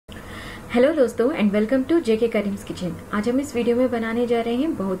Hello दोस्तों and welcome to JK Karim's kitchen. आज हम इस वीडियो में बनाने जा रहे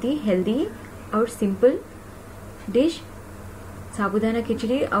हैं बहुत ही हेल्दी और सिंपल डिश साबूदाना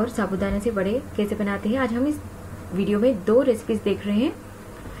खिचड़ी और साबूदाना से वड़े कैसे बनाते हैं। आज हम इस वीडियो में दो रेसिपीज देख रहे हैं।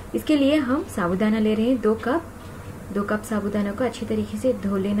 इसके लिए हम साबूदाना ले रहे हैं 2 कप साबूदाना को अच्छी तरीके से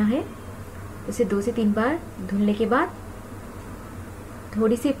धो लेना है। उसे 2 से 3 बार धुलने के बाद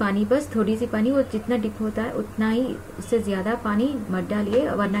थोड़ी सी पानी, बस थोड़ी सी पानी, वो जितना डिप होता है उतना ही, उससे ज़्यादा पानी मत डालिए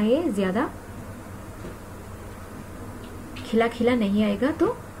वरना ये ज़्यादा खिला खिला नहीं आएगा। तो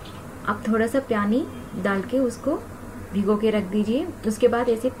आप थोड़ा सा पानी डाल के उसको भिगो के रख दीजिए। उसके बाद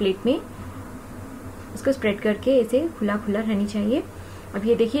ऐसे प्लेट में उसको स्प्रेड करके ऐसे खुला खुला रहनी चाहिए। अब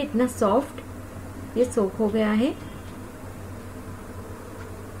ये देखिए इतना सॉफ्ट ये सोक हो गया है।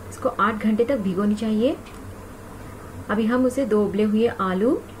 इसको 8 घंटे तक भिगोनी चाहिए। अभी हम उसे 2 उबले हुए आलू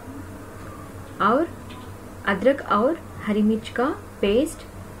और अदरक और हरी मिर्च का पेस्ट,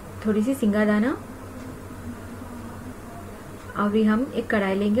 थोड़ी सी सिंगादाना, और भी हम एक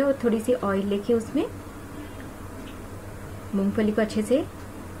कढ़ाई लेंगे और थोड़ी सी ऑयल लेके उसमें मूंगफली को अच्छे से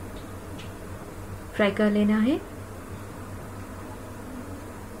फ्राई कर लेना है।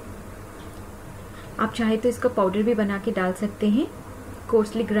 आप चाहे तो इसका पाउडर भी बना के डाल सकते हैं,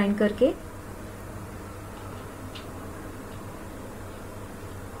 कोर्सली ग्राइंड करके।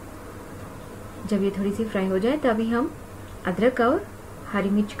 जब ये थोड़ी सी फ्राई हो जाए तभी हम अदरक और हरी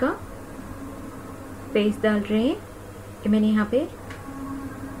मिर्च का पेस्ट डाल रहे हैं। मैंने यहाँ पे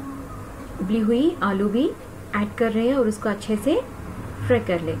उबली हुई आलू भी ऐड कर रहे हैं और उसको अच्छे से फ्राई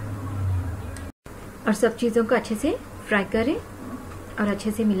कर लें और सब चीज़ों को अच्छे से फ्राई करें और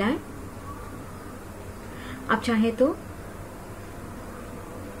अच्छे से मिलाएं। आप चाहे तो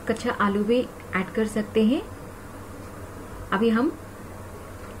कच्चा आलू भी ऐड कर सकते हैं। अभी हम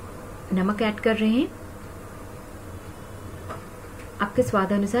नमक ऐड कर रहे हैं। आपके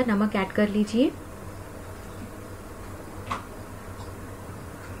स्वाद अनुसार नमक ऐड कर लीजिए।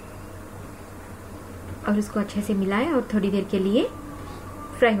 और इसको अच्छे से मिलाएं और थोड़ी देर के लिए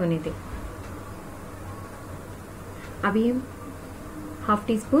फ्राई होने दें। अभी हम हाफ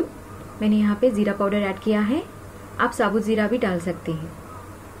टी स्पून मैंने यहाँ पे जीरा पाउडर ऐड किया है। आप साबुत जीरा भी डाल सकते हैं।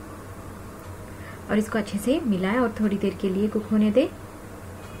 और इसको अच्छे से मिलाएं और थोड़ी देर के लिए कुक होने दें।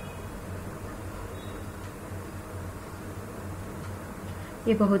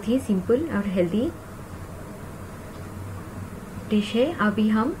 ये बहुत ही सिंपल और हेल्दी डिश है। अभी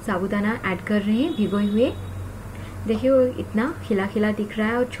हम साबूदाना ऐड कर रहे हैं भिगोए हुए। देखिए वो इतना खिला खिला दिख रहा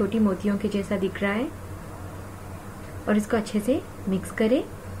है और छोटी मोतियों के जैसा दिख रहा है। और इसको अच्छे से मिक्स करें।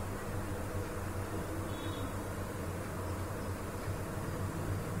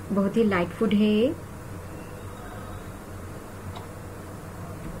 बहुत ही लाइट फूड है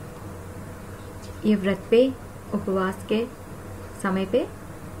ये व्रत पे, उपवास के समय पे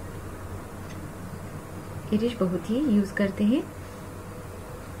ये डिश बहुत ही यूज करते हैं।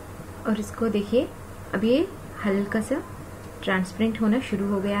 और इसको देखिए अब ये हल्का सा ट्रांसपेरेंट होना शुरू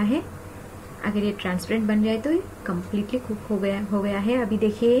हो गया है। अगर ये ट्रांसपेरेंट बन जाए तो ये कंप्लीटली कुक हो गया है। अभी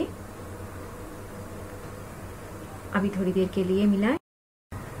देखिए अभी थोड़ी देर के लिए मिलाएं।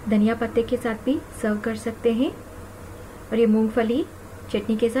 धनिया पत्ते के साथ भी सर्व कर सकते हैं। और ये मूंगफली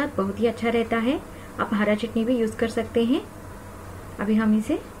चटनी के साथ बहुत ही अच्छा रहता है। आप हरा चटनी भी यूज कर सकते हैं। अभी हम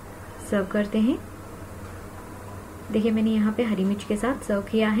इसे सर्व करते हैं। देखिए मैंने यहाँ पे हरी मिर्च के साथ सर्व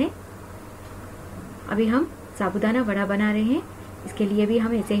किया है। अभी हम साबूदाना वड़ा बना रहे हैं। इसके लिए भी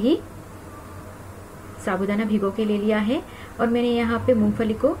हम ऐसे ही साबूदाना भिगो के ले लिया है। और मैंने यहाँ पे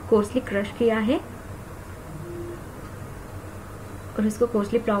मूंगफली को कोर्सली क्रश किया है और इसको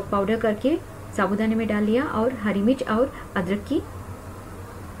कोर्सली पाउडर करके साबूदाने में डाल लिया। और हरी मिर्च और अदरक की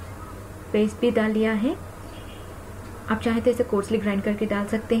पेस्ट भी डाल लिया है। आप चाहे तो इसे कोर्सली ग्राइंड करके डाल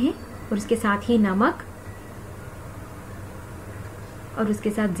सकते हैं। और इसके साथ ही नमक और उसके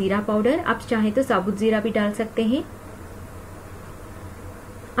साथ जीरा पाउडर। आप चाहे तो साबुत जीरा भी डाल सकते हैं।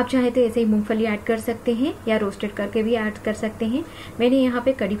 आप चाहे तो ऐसे ही मूंगफली ऐड कर सकते हैं या रोस्टेड करके भी ऐड कर सकते हैं। मैंने यहाँ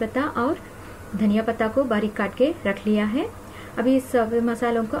पे कड़ी पत्ता और धनिया पत्ता को बारीक काट के रख लिया है। अभी इस सब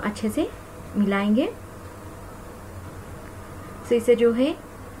मसालों को अच्छे से मिलाएंगे। तो इससे जो है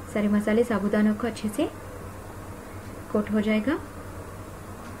सारे मसाले साबूदाना को अच्छे से कोट हो जाएगा।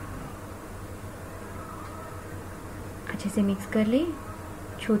 अच्छे से मिक्स कर लें।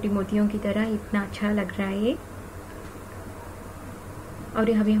 छोटी मोतियों की तरह इतना अच्छा लग रहा है ये। और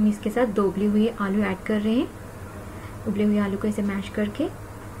अभी हम इसके साथ 2 उबले हुए आलू ऐड कर रहे हैं। उबले हुए आलू को ऐसे मैश करके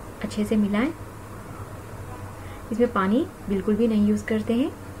अच्छे से मिलाएं। इसमें पानी बिल्कुल भी नहीं यूज़ करते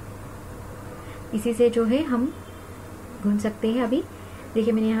हैं। इसी से जो है हम भून सकते हैं। अभी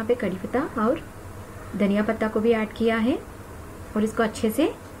देखिए मैंने यहाँ पे कड़ी पत्ता और धनिया पत्ता को भी ऐड किया है और इसको अच्छे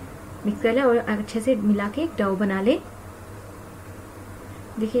से मिक्स कर ले और अच्छे से मिला के एक डो बना ले।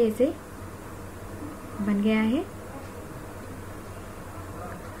 देखिए ऐसे बन गया है।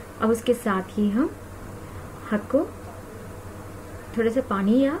 अब उसके साथ ही हम हाथ को थोड़ा सा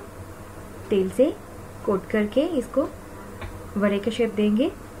पानी या तेल से कोट करके इसको वड़े का शेप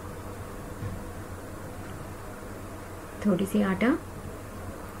देंगे। थोड़ी सी आटा,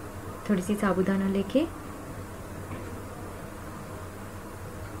 थोड़ी सी साबूदाना लेके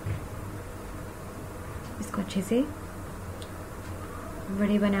इसको अच्छे से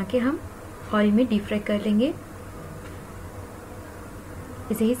वड़े बना के हम ऑयल में डीप फ्राई कर लेंगे।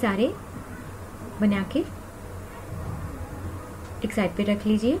 इसे ही सारे बना के एक साइड पे रख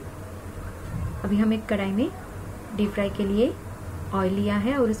लीजिए। अभी हम एक कढ़ाई में डीप फ्राई के लिए ऑयल लिया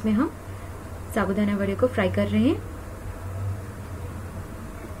है और उसमें हम साबूदाना वड़े को फ्राई कर रहे हैं।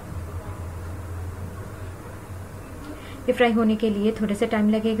 ये फ्राई होने के लिए थोड़ा सा टाइम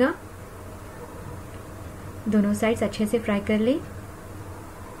लगेगा। दोनों साइड्स अच्छे से फ्राई कर ले।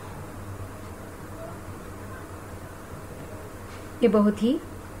 ये बहुत ही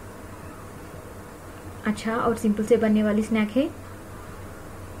अच्छा और सिंपल से बनने वाली स्नैक है।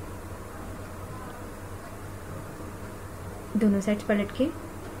 दोनों साइड्स पलट के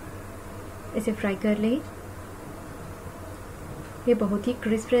इसे फ्राई कर ले। ये बहुत ही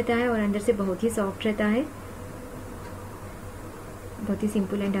क्रिस्प रहता है और अंदर से बहुत ही सॉफ्ट रहता है। बहुत ही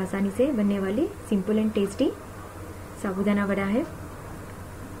सिंपल एंड आसानी से बनने वाली सिंपल एंड टेस्टी साबूदाना वड़ा है।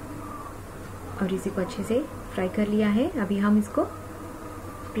 और इसी को अच्छे से फ्राई कर लिया है। अभी हम इसको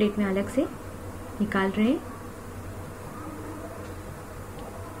प्लेट में अलग से निकाल रहे हैं।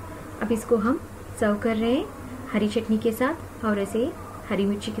 अब इसको हम सर्व कर रहे हैं हरी चटनी के साथ और ऐसे हरी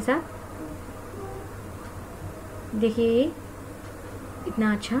मिर्ची के साथ। देखिए ये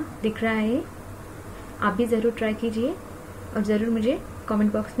इतना अच्छा दिख रहा है। आप भी ज़रूर ट्राई कीजिए और ज़रूर मुझे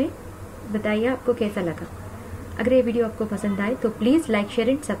कमेंट बॉक्स में बताइए आपको कैसा लगा। अगर ये वीडियो आपको पसंद आए तो please like, share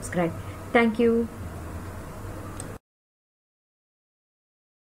and subscribe. Thank you.